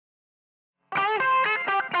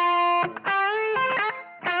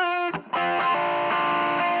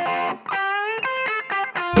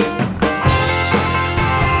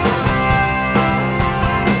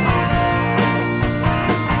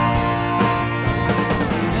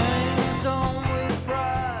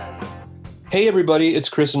Hey everybody, it's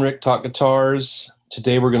Chris and Rick Talk Guitars.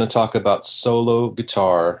 Today we're going to talk about solo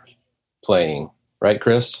guitar playing. Right,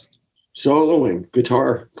 Chris? Soloing,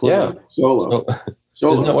 guitar Yeah. playing, solo. Isn't that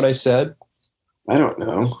Solo. what I said? I don't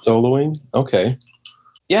know. Soloing? Okay.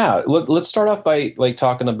 Yeah, let's start off by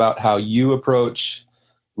talking about how you approach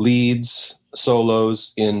leads,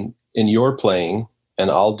 solos in your playing,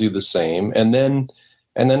 and I'll do the same. And then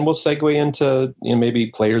we'll segue into, maybe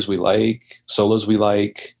players we like, solos we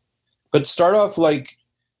like. But start off like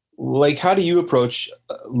how do you approach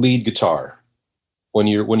lead guitar when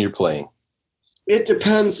you're playing? It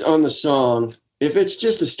depends on the song. If it's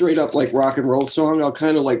just a straight up like rock and roll song, I'll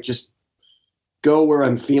kind of like just go where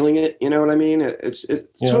I'm feeling it. You know what I mean? It's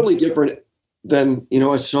totally different than,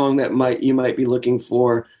 a song that you might be looking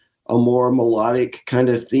for a more melodic kind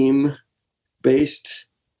of theme based,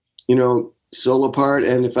 solo part.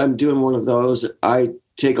 And if I'm doing one of those, I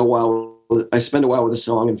spend a while with a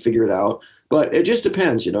song and figure it out. But it just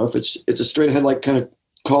depends, if it's a straight ahead, like kind of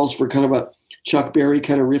calls for kind of a Chuck Berry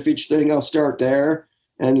kind of riffage thing, I'll start there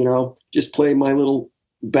and, just play my little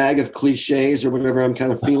bag of cliches or whatever I'm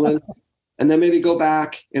kind of feeling. And then maybe go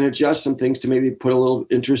back and adjust some things to maybe put a little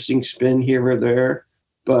interesting spin here or there.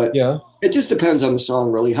 But yeah, it just depends on the song,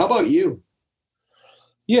 really. How about you?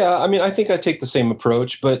 Yeah, I mean, I think I take the same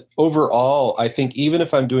approach, but overall, I think even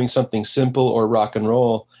if I'm doing something simple or rock and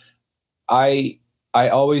roll, I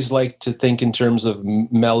always like to think in terms of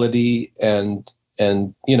melody and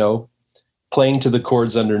playing to the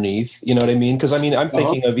chords underneath. You know what I mean? Because I mean, I'm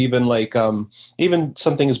thinking of even even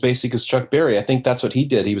something as basic as Chuck Berry. I think that's what he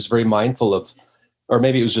did. He was very mindful of, or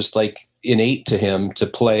maybe it was just like innate to him to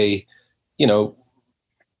play, to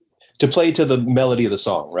play to the melody of the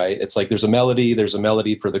song, right? It's like there's a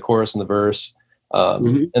melody for the chorus and the verse.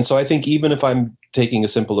 And so I think even if I'm taking a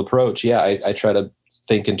simple approach, I try to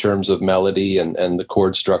think in terms of melody and the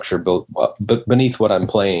chord structure but beneath what I'm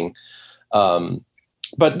playing.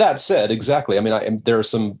 But that said, exactly. I mean, there are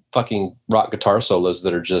some fucking rock guitar solos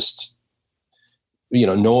that are just,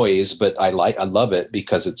 noise, but I love it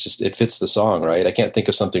because it fits the song, right? I can't think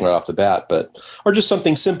of something right off the bat, or just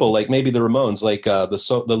something simple, like maybe the Ramones, like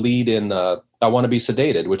the lead in I Want to Be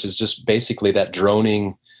Sedated, which is just basically that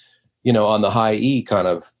droning, on the high E kind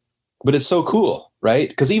of, but it's so cool, right?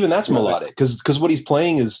 Because even that's melodic, because what he's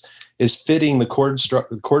playing is fitting the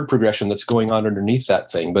chord progression that's going on underneath that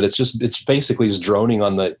thing, but it's basically just droning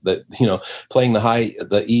on the playing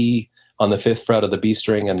the E on the fifth fret of the B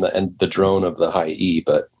string and the drone of the high E.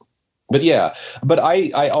 But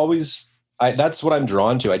I always that's what I'm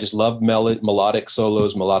drawn to. I just love melodic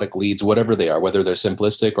solos, melodic leads, whatever they are, whether they're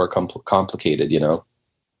simplistic or complicated.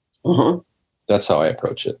 That's how I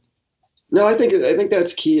approach it. No, I think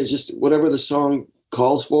that's key. Is just whatever the song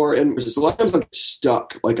calls for, and a lot of times I'm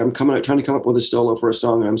stuck. Like I'm trying to come up with a solo for a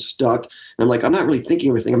song, and I'm stuck. And I'm like, I'm not really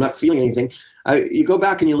thinking anything. I'm not feeling anything. You go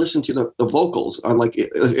back and you listen to the vocals on, like,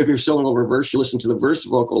 if you're soloing over verse, you listen to the verse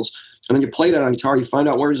vocals, and then you play that on guitar. You find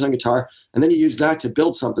out where it is on guitar, and then you use that to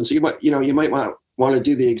build something. So you might want to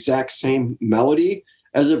do the exact same melody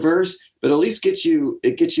as a verse, but at least gets you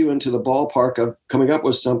into the ballpark of coming up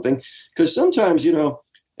with something. Because sometimes,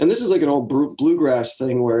 and this is like an old bluegrass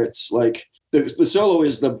thing where it's like the solo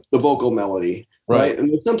is the vocal melody, right?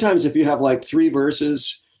 And sometimes if you have like three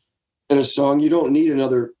verses in a song, you don't need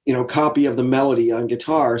another, copy of the melody on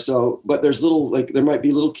guitar. So, but there's there might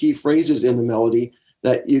be little key phrases in the melody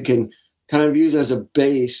that you can kind of use as a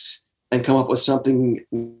base and come up with something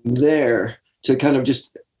there to kind of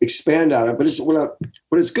just expand on it. But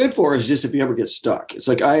what it's good for is just if you ever get stuck. It's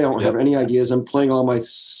like, I don't have any ideas. I'm playing all my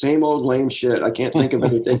same old lame shit. I can't think of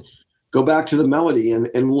anything. Go back to the melody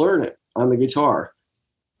and learn it on the guitar.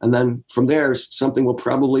 And then from there, something will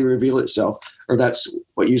probably reveal itself, or that's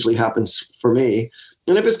what usually happens for me.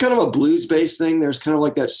 And if it's kind of a blues-based thing, there's kind of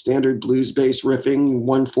like that standard blues-based riffing,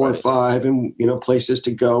 1-4-5, and places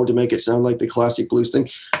to go to make it sound like the classic blues thing.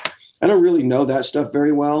 I don't really know that stuff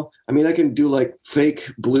very well. I mean, I can do like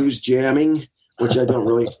fake blues jamming, which I don't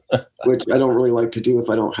really like to do if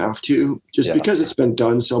I don't have to, just because it's been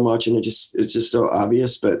done so much and it's just so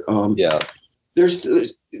obvious. But there's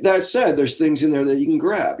that said, there's things in there that you can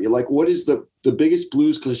grab. You're like, what is the biggest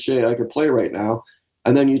blues cliche I could play right now?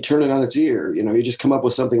 And then you turn it on its ear. You just come up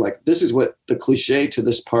with something like, this is what the cliche to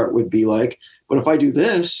this part would be like. But if I do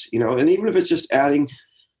this, and even if it's just adding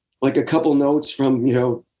like a couple notes from,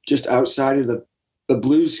 just outside of the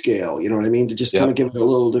blues scale, you know what I mean? To just kind of give it a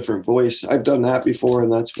little different voice. I've done that before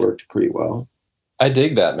and that's worked pretty well. I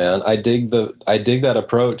dig that, man. I dig that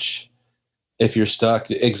approach. If you're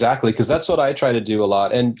stuck, exactly, because that's what I try to do a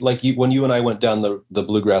lot. And like when you and I went down the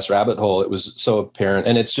bluegrass rabbit hole, it was so apparent.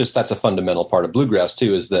 And it's just, that's a fundamental part of bluegrass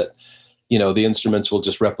too, is that, the instruments will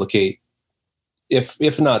just replicate,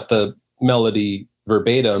 if not the melody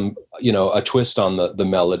verbatim, a twist on the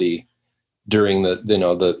melody during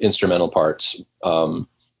the instrumental parts.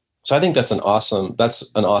 So I think that's an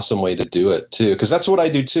awesome way to do it too, because that's what I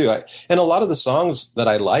do too. And a lot of the songs that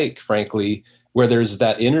I like, frankly, where there's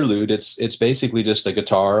that interlude, it's basically just a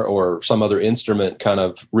guitar or some other instrument kind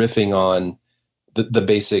of riffing on the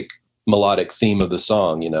basic melodic theme of the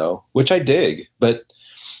song, which I dig. But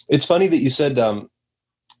it's funny that you said,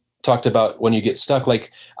 talked about when you get stuck.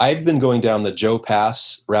 Like, I've been going down the Joe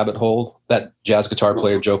Pass rabbit hole, that jazz guitar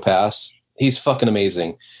player, Joe Pass. He's fucking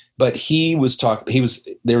amazing. But he's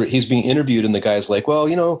being interviewed, and the guy's like, well,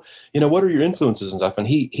 what are your influences and stuff? And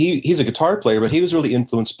he's a guitar player, but he was really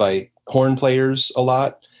influenced by horn players a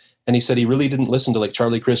lot. And he said he really didn't listen to like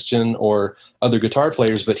Charlie Christian or other guitar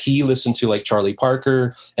players, but he listened to like Charlie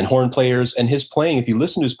Parker and horn players. And his playing, if you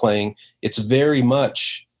listen to his playing, it's very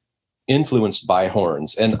much influenced by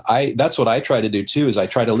horns. And that's what I try to do too, is I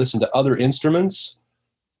try to listen to other instruments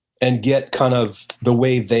and get kind of the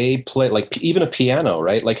way they play, like even a piano,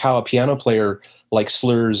 right? Like how a piano player like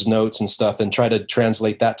slurs notes and stuff, and try to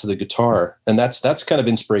translate that to the guitar. And that's kind of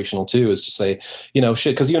inspirational too, is to say,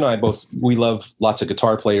 shit, because you and I both, we love lots of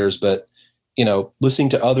guitar players, but listening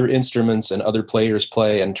to other instruments and other players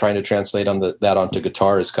play and trying to translate that onto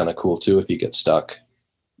guitar is kind of cool too, if you get stuck.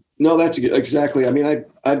 No, that's exactly. I mean,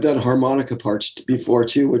 I've done harmonica parts before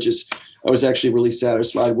too, which is, I was actually really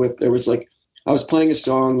satisfied with. There was like, I was playing a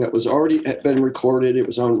song that was already had been recorded. It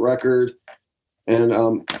was on record. And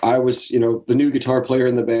I was, the new guitar player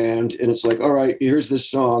in the band. And it's like, all right, here's this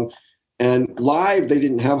song. And live, they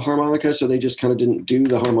didn't have harmonica, so they just kind of didn't do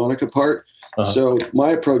the harmonica part. Uh-huh. So my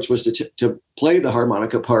approach was to play the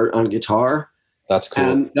harmonica part on guitar. That's cool.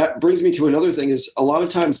 And that brings me to another thing, is a lot of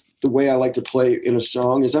times the way I like to play in a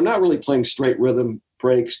song is I'm not really playing straight rhythm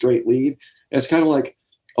break, straight lead. It's kind of like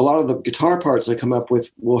a lot of the guitar parts I come up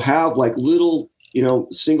with will have like little,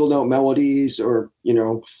 single note melodies or,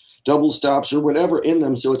 double stops or whatever in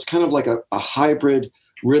them. So it's kind of like a hybrid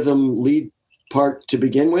rhythm lead part to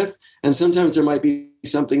begin with. And sometimes there might be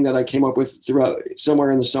something that I came up with throughout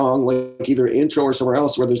somewhere in the song, like either intro or somewhere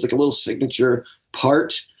else, where there's like a little signature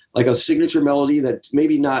part, like a signature melody that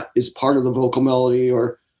maybe not is part of the vocal melody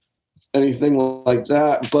or anything like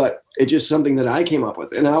that, but it's just something that I came up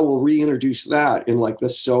with. And I will reintroduce that in like the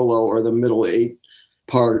solo or the middle 8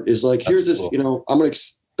 part, is like, here's this, cool. I'm going to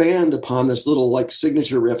expand upon this little like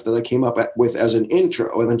signature riff that I came up with as an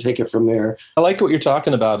intro, and then take it from there. I like what you're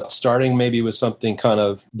talking about, starting maybe with something kind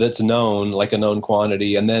of that's known, like a known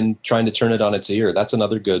quantity, and then trying to turn it on its ear. That's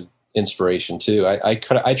another good inspiration too. I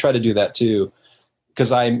try to do that too.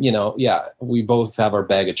 Because we both have our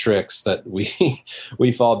bag of tricks that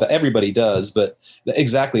we follow, that everybody does. But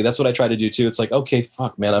exactly, that's what I try to do too. It's like, okay,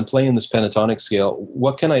 fuck, man, I'm playing this pentatonic scale.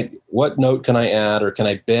 What note can I add, or can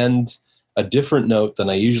I bend a different note than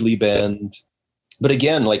I usually bend? But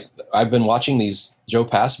again, like, I've been watching these Joe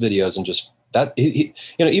Pass videos, and just that,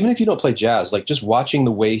 even if you don't play jazz, like just watching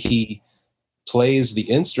the way he plays the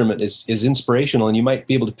instrument is inspirational, and you might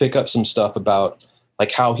be able to pick up some stuff about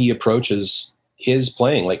like how he approaches his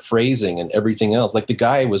playing, like phrasing and everything else. Like, the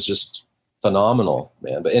guy was just phenomenal,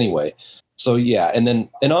 man. But anyway, so yeah.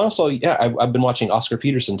 And also, yeah, I've been watching Oscar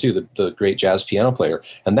Peterson too, the great jazz piano player.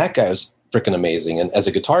 And that guy is freaking amazing. And as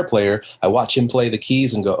a guitar player, I watch him play the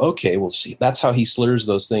keys and go, okay, well, see, that's how he slurs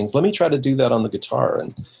those things. Let me try to do that on the guitar.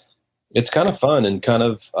 And it's kind of fun and kind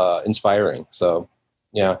of inspiring. So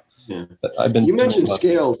yeah. You mentioned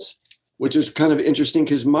scales, which is kind of interesting,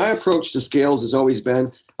 because my approach to scales has always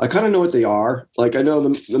been, I kind of know what they are. Like, I know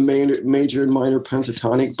the major and minor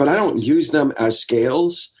pentatonic, but I don't use them as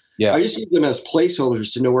scales. Yeah. I just use them as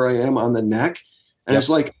placeholders to know where I am on the neck. And It's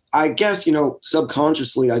like, I guess,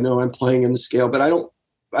 subconsciously I know I'm playing in the scale, but I don't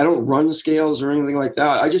run the scales or anything like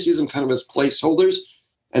that. I just use them kind of as placeholders,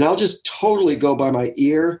 and I'll just totally go by my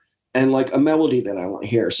ear and like a melody that I want to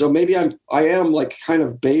hear. So maybe I am like kind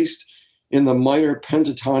of based in the minor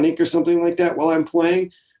pentatonic or something like that while I'm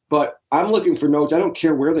playing, but I'm looking for notes. I don't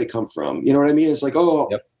care where they come from. You know what I mean? It's like,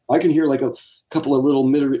 I can hear like a couple of little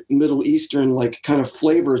Middle Eastern like kind of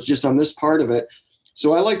flavors just on this part of it.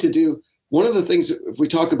 So I like to do, one of the things, if we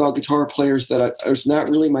talk about guitar players that is not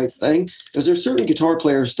really my thing, is there's certain guitar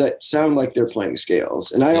players that sound like they're playing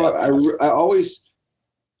scales. And I always,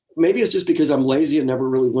 maybe it's just because I'm lazy and never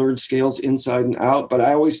really learned scales inside and out, but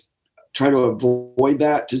I always try to avoid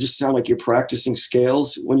that, to just sound like you're practicing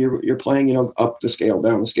scales when you're playing, up the scale,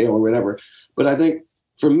 down the scale, or whatever. But I think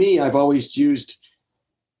for me, I've always used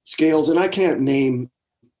scales, and I can't name,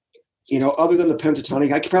 other than the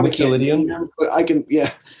pentatonic, I probably can't name them, but I can,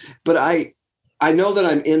 but I I know that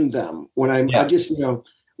I'm in them when I just,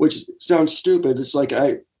 which sounds stupid. It's like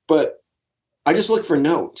but I just look for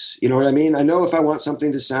notes. You know what I mean? I know if I want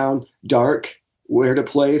something to sound dark, where to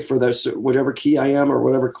play for this, whatever key I am or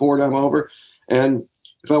whatever chord I'm over. And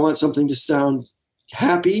if I want something to sound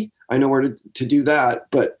happy, I know where to do that.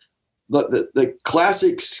 But the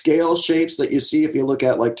classic scale shapes that you see if you look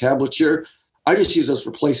at like tablature, I just use those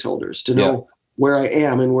for placeholders to know where I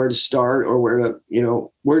am and where to start or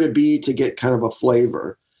where to be to get kind of a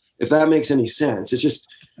flavor. If that makes any sense. It's just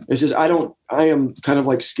I am kind of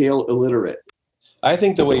like scale illiterate. I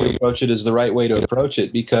think the way you approach it is the right way to approach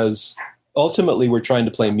it, because ultimately we're trying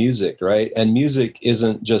to play music, right? And music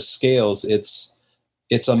isn't just scales.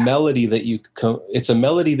 It's a melody that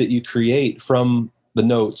you create from the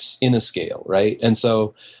notes in a scale, right? And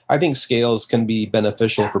so I think scales can be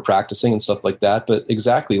beneficial for practicing and stuff like that. But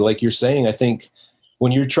exactly like you're saying, I think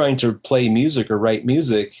when you're trying to play music or write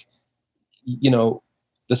music,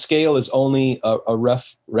 the scale is only a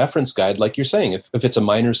rough reference guide. Like you're saying, if it's a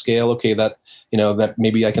minor scale, okay, that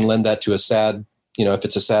maybe I can lend that to a sad, if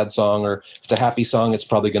it's a sad song, or if it's a happy song, it's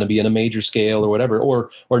probably going to be in a major scale or whatever, or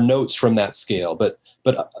notes from that scale. But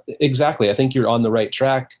exactly, I think you're on the right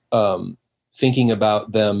track, thinking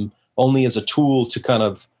about them only as a tool to kind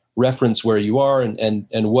of reference where you are and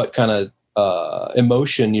what kind of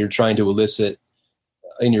emotion you're trying to elicit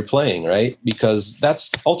in your playing, right? Because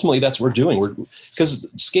that's ultimately what we're doing.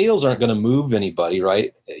 Because scales aren't going to move anybody,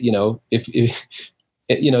 right? If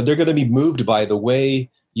they're going to be moved by the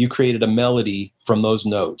way you created a melody from those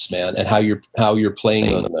notes, man, and how you're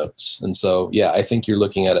playing those notes. And so, yeah, I think you're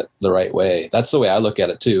looking at it the right way. That's the way I look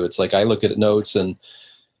at it too. It's like I look at notes, and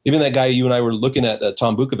even that guy you and I were looking at,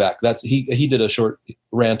 Tom Bukovac, he did a short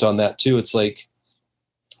rant on that too. It's like,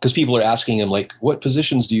 because people are asking him, like, what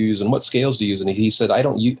positions do you use and what scales do you use? And he said,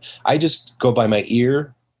 I just go by my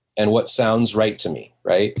ear and what sounds right to me,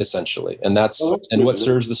 right? Essentially. And that's what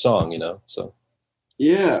serves the song, so.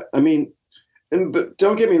 Yeah. I mean, but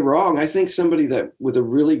don't get me wrong. I think somebody that with a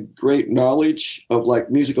really great knowledge of like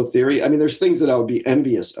musical theory, I mean, there's things that I would be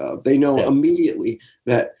envious of. They know immediately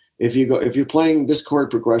that if you're playing this chord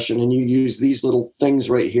progression and you use these little things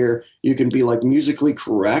right here, you can be like musically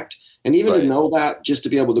correct. And even to know that, just to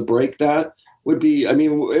be able to break that would be, I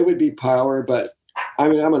mean, it would be power. But I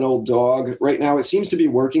mean, I'm an old dog right now. It seems to be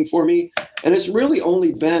working for me. And it's really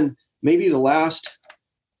only been maybe the last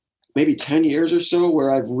 10 years or so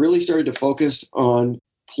where I've really started to focus on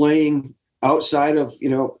playing outside of,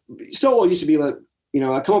 solo used to be like,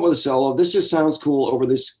 I come up with a solo. This just sounds cool over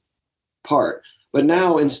this part. But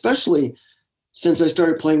now, and especially since I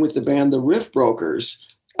started playing with the band, the Riff Brokers,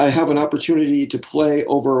 I have an opportunity to play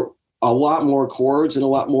over a lot more chords and a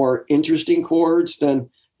lot more interesting chords than,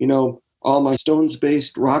 all my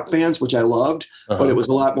Stones-based rock bands, which I loved, but it was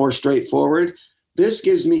a lot more straightforward. This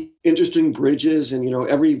gives me interesting bridges and,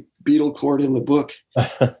 every Beatle chord in the book.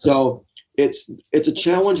 So it's a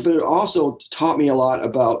challenge, but it also taught me a lot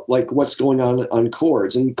about like what's going on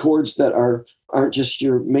chords and chords that aren't just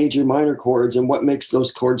your major minor chords and what makes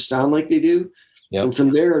those chords sound like they do. Yep. And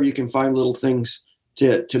from there, you can find little things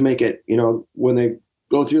to make it, when they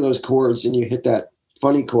go through those chords and you hit that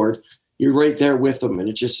funny chord, you're right there with them. And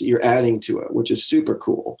it's just, you're adding to it, which is super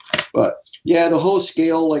cool. But yeah, the whole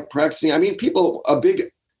scale, like practicing, I mean, a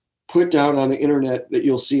big put down on the internet that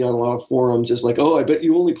you'll see on a lot of forums is like, oh, I bet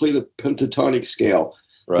you only play the pentatonic scale.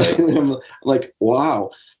 Right. I'm like,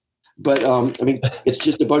 wow. But I mean, it's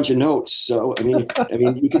just a bunch of notes. So I mean,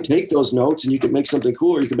 you could take those notes and you could make something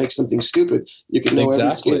cool, or you could make something stupid. You could know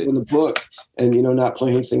every scale in the book, and not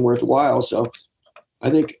play anything worthwhile. So I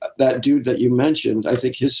think that dude that you mentioned, I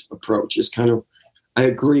think his approach is kind of, I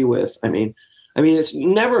agree with. I mean, it's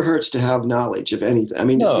never hurts to have knowledge of anything. I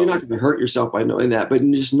mean, you're not going to hurt yourself by knowing that, but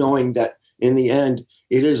just knowing that in the end,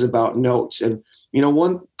 it is about notes. And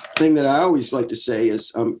one thing that I always like to say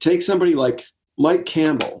is, take somebody like Mike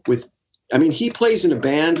Campbell he plays in a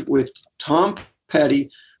band with Tom Petty,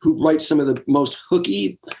 who writes some of the most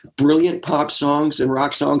hooky, brilliant pop songs and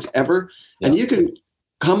rock songs ever. Yeah. And you can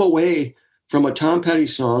come away from a Tom Petty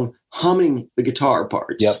song humming the guitar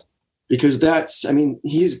parts. Yep. Because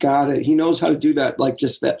he's got it. He knows how to do that, like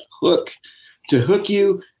just that hook to hook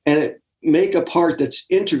you and make a part that's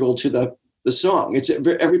integral to the song. It's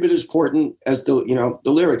every bit as important as the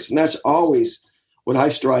lyrics. And that's always what I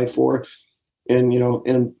strive for. And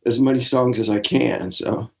in as many songs as I can.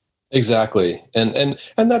 So exactly, and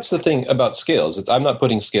that's the thing about scales. I'm not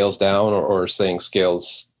putting scales down or saying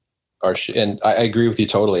scales are. And I agree with you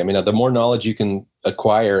totally. I mean, the more knowledge you can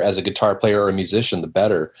acquire as a guitar player or a musician, the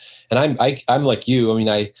better. And I'm like you. I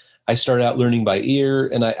mean, I I started out learning by ear,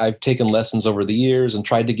 and I've taken lessons over the years and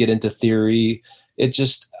tried to get into theory.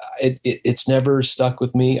 It's never stuck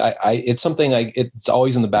with me. It's something it's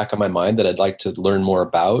always in the back of my mind that I'd like to learn more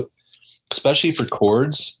about, especially for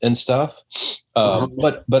chords and stuff.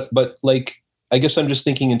 But like, I guess I'm just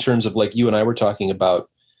thinking in terms of like you and I were talking about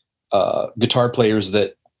guitar players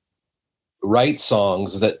that write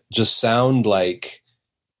songs that just sound like,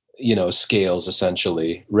 scales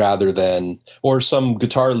essentially, rather than, or some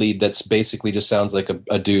guitar lead that's basically just sounds like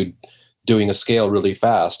a dude doing a scale really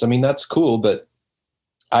fast. I mean, that's cool, but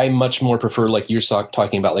I much more prefer, like you're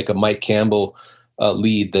talking about, like a Mike Campbell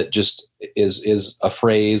lead that just is a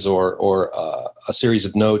phrase or a series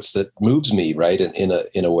of notes that moves me, right,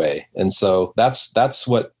 in a way. And so that's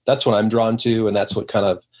what I'm drawn to, and that's what kind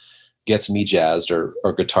of gets me jazzed, or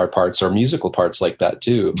guitar parts or musical parts like that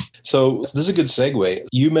too. So this is a good segue.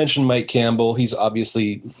 You mentioned Mike Campbell. He's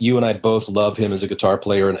obviously, you and I both love him as a guitar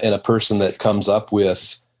player and a person that comes up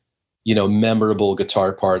with, memorable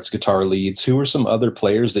guitar parts, guitar leads. Who are some other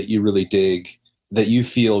players that you really dig that you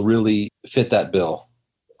feel really fit that bill?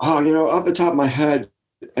 Oh, off the top of my head,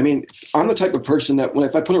 I mean, I'm the type of person that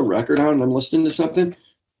if I put a record on and I'm listening to something,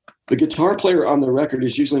 the guitar player on the record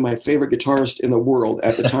is usually my favorite guitarist in the world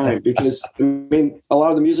at the time, because I mean, a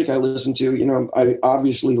lot of the music I listen to, I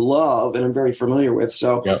obviously love and I'm very familiar with.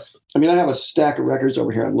 So, yep. I mean, I have a stack of records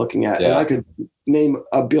over here I'm looking at, and I could name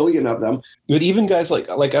a billion of them. But even guys like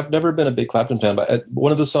I've never been a big Clapton fan, but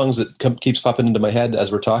one of the songs that keeps popping into my head as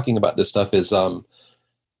we're talking about this stuff is The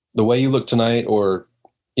Way You Look Tonight, or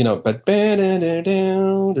but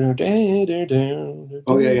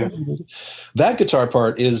oh yeah. That guitar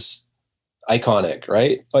part is iconic,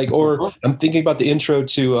 right? Like, or I'm thinking about the intro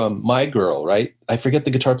to My Girl, right? I forget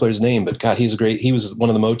the guitar player's name, but God, he was one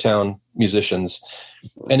of the Motown musicians.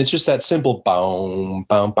 And it's just that simple boom,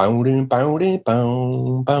 boom, boom, boom,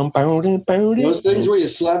 boom, boom, boom, boom. Those things where you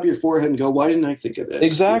slap your forehead and go, why didn't I think of this?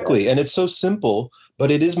 Exactly. And it's so simple, but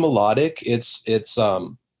it is melodic. It's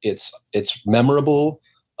memorable.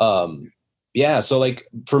 So like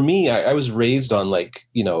for me, I was raised on like,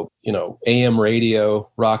 AM radio,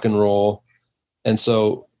 rock and roll. And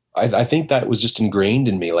so I think that was just ingrained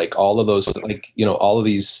in me, like all of those, like, all of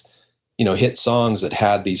these, hit songs that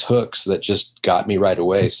had these hooks that just got me right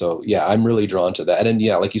away. So yeah, I'm really drawn to that. And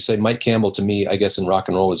yeah, like you say, Mike Campbell to me, I guess in rock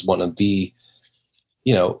and roll is one of the,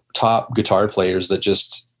 top guitar players that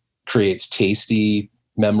just creates tasty,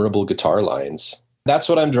 memorable guitar lines. That's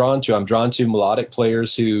what I'm drawn to. I'm drawn to melodic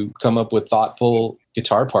players who come up with thoughtful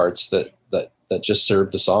guitar parts that just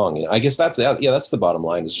serve the song. I guess that's the bottom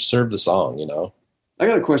line, is just serve the song, I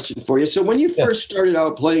got a question for you. So when you first started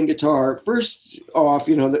out playing guitar, first off,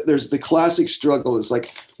 there's the classic struggle. It's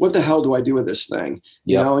like, what the hell do I do with this thing?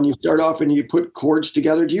 You know, and you start off and you put chords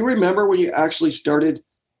together. Do you remember when you actually started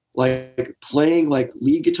like playing like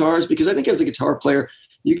lead guitars? Because I think as a guitar player,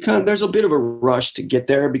 there's a bit of a rush to get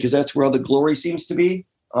there, because that's where all the glory seems to be.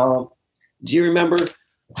 Do you remember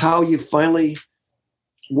how you finally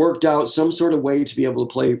worked out some sort of way to be able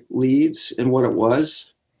to play leads and what it was?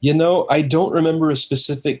 I don't remember a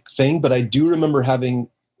specific thing, but I do remember having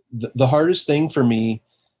the hardest thing for me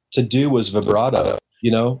to do was vibrato,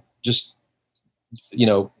 just,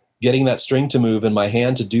 getting that string to move and my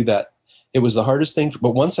hand to do that. It was the hardest thing.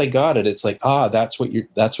 But once I got it, it's like, that's what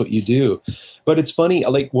you do. But it's funny.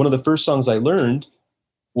 Like one of the first songs I learned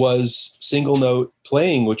was single note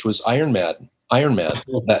playing, which was Iron Man.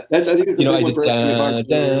 That's, I think it's a big one for everybody.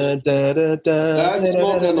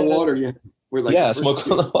 Smoke on the Water, yeah. Smoke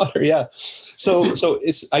on the Water, yeah. So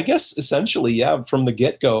it's, I guess, essentially, from the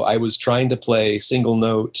get-go, I was trying to play single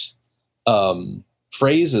note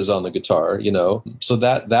phrases on the guitar, so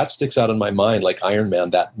that sticks out in my mind. Like Iron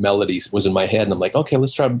Man, that melody was in my head, and I'm like, okay,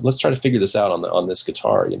 let's try to figure this out on this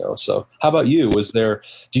guitar, So how about you? Do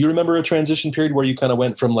you remember a transition period where you kind of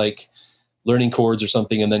went from like learning chords or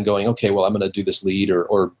something and then going, okay, well, I'm going to do this lead,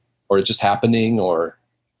 or it just happening, or?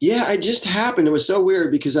 Yeah, it just happened. It was so weird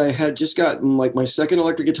because I had just gotten like my second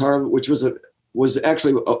electric guitar, which was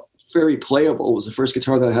actually very playable. It was the first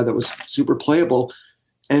guitar that I had that was super playable,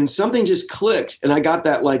 and something just clicked, and I got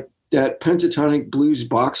that like that pentatonic blues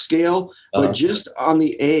box scale, but just on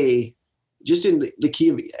the A, just in the key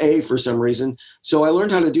of A for some reason. So I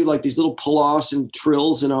learned how to do like these little pull-offs and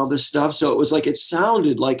trills and all this stuff. So it was like, it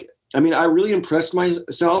sounded like, I mean, I really impressed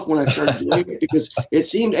myself when I started doing it, because it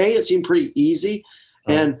seemed pretty easy.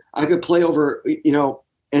 And I could play over,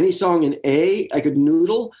 any song in A, I could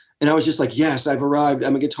noodle. And I was just like, yes, I've arrived.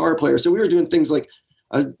 I'm a guitar player. So we were doing things like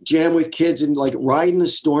a jam with kids and like Riding the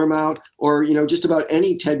Storm Out, or, just about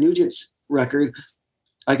any Ted Nugent's record.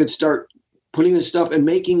 I could start putting this stuff and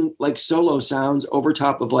making like solo sounds over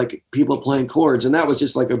top of like people playing chords. And that was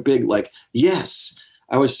just like a big, like, yes,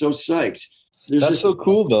 I was so psyched. That's so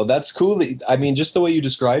cool though. That's cool. I mean, just the way you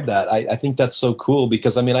described that, I think that's so cool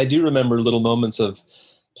because I mean, I do remember little moments of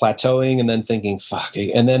plateauing and then thinking, fuck,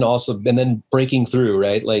 and then breaking through,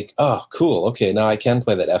 right? Like, oh, cool. Okay. Now I can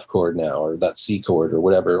play that F chord now, or that C chord or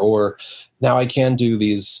whatever, or now I can do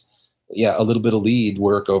these, a little bit of lead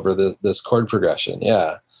work over this chord progression.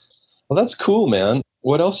 Yeah. Well, that's cool, man.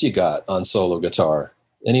 What else you got on solo guitar?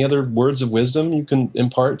 Any other words of wisdom you can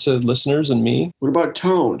impart to listeners and me? What about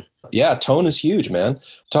tone? Yeah, tone is huge, man.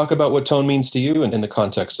 Talk about what tone means to you in the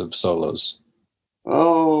context of solos.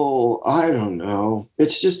 Oh, I don't know.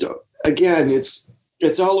 It's just, again,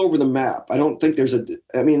 it's all over the map. I don't think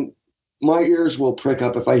my ears will prick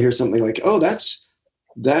up if I hear something like, oh,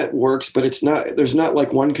 that works, but there's not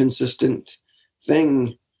like one consistent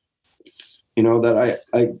thing, that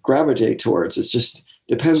I gravitate towards. It's just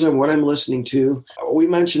depends on what I'm listening to. We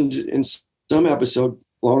mentioned in some episode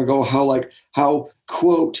long ago how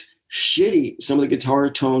quote shitty some of the guitar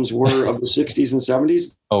tones were of the 60s and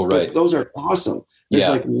 70s. Oh, right. But those are awesome. There's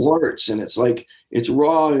like warts, and it's like it's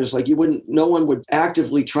raw, and it's like no one would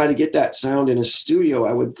actively try to get that sound in a studio.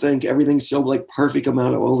 I would think everything's so like perfect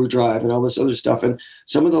amount of overdrive and all this other stuff. And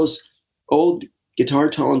some of those old guitar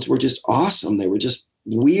tones were just awesome. They were just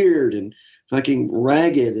weird and fucking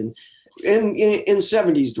ragged, and in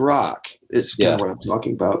 70s rock is kind of what I'm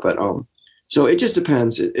talking about. But so it just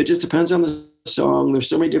depends. It just depends on the song. There's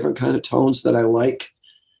so many different kind of tones that I like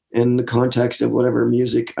in the context of whatever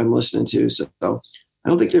music I'm listening to. So I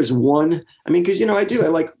don't think there's one. I mean, because I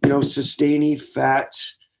like sustainy, fat,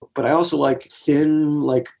 but I also like thin,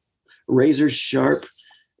 like razor sharp,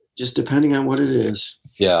 just depending on what it is.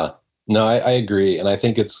 Yeah, no, I agree, and I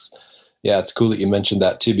think it's cool that you mentioned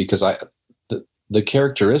that too, because the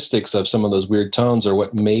characteristics of some of those weird tones are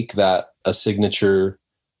what make that a signature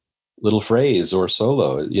little phrase or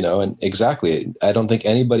solo. And exactly, I don't think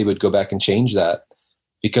anybody would go back and change that.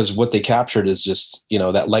 Because what they captured is just,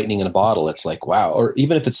 that lightning in a bottle. It's like, wow. Or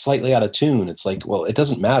even if it's slightly out of tune, it's like, well, it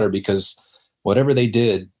doesn't matter because whatever they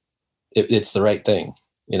did, it's the right thing,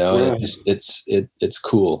 and it's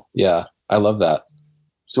cool. Yeah. I love that.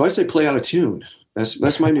 So I say play out of tune.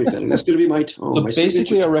 That's my new thing. That's going to be my tone. So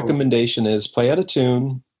basically our recommendation is play out of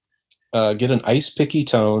tune, get an ice picky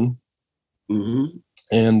tone,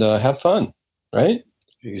 and have fun. Right?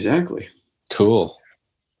 Exactly. Cool.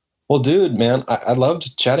 Well, dude, man, I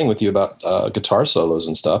loved chatting with you about guitar solos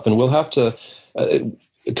and stuff. And we'll have to,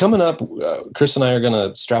 coming up, Chris and I are going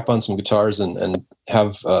to strap on some guitars and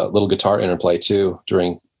have a little guitar interplay too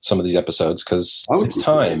during some of these episodes because it's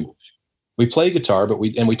time. We play guitar, but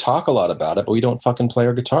we talk a lot about it, but we don't fucking play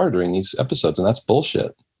our guitar during these episodes. And that's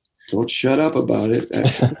bullshit. Don't shut up about it.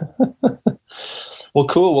 Well,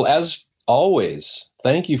 cool. Well, as always,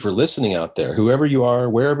 thank you for listening out there, whoever you are,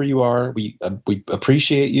 wherever you are. We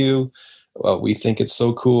appreciate you. We think it's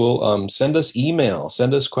so cool. Send us email,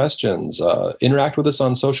 send us questions, interact with us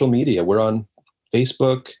on social media. We're on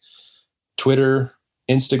Facebook, Twitter,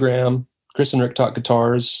 Instagram, Chris and Rick Talk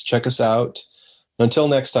Guitars. Check us out. Until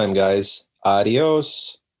next time, guys.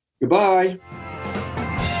 Adios. Goodbye.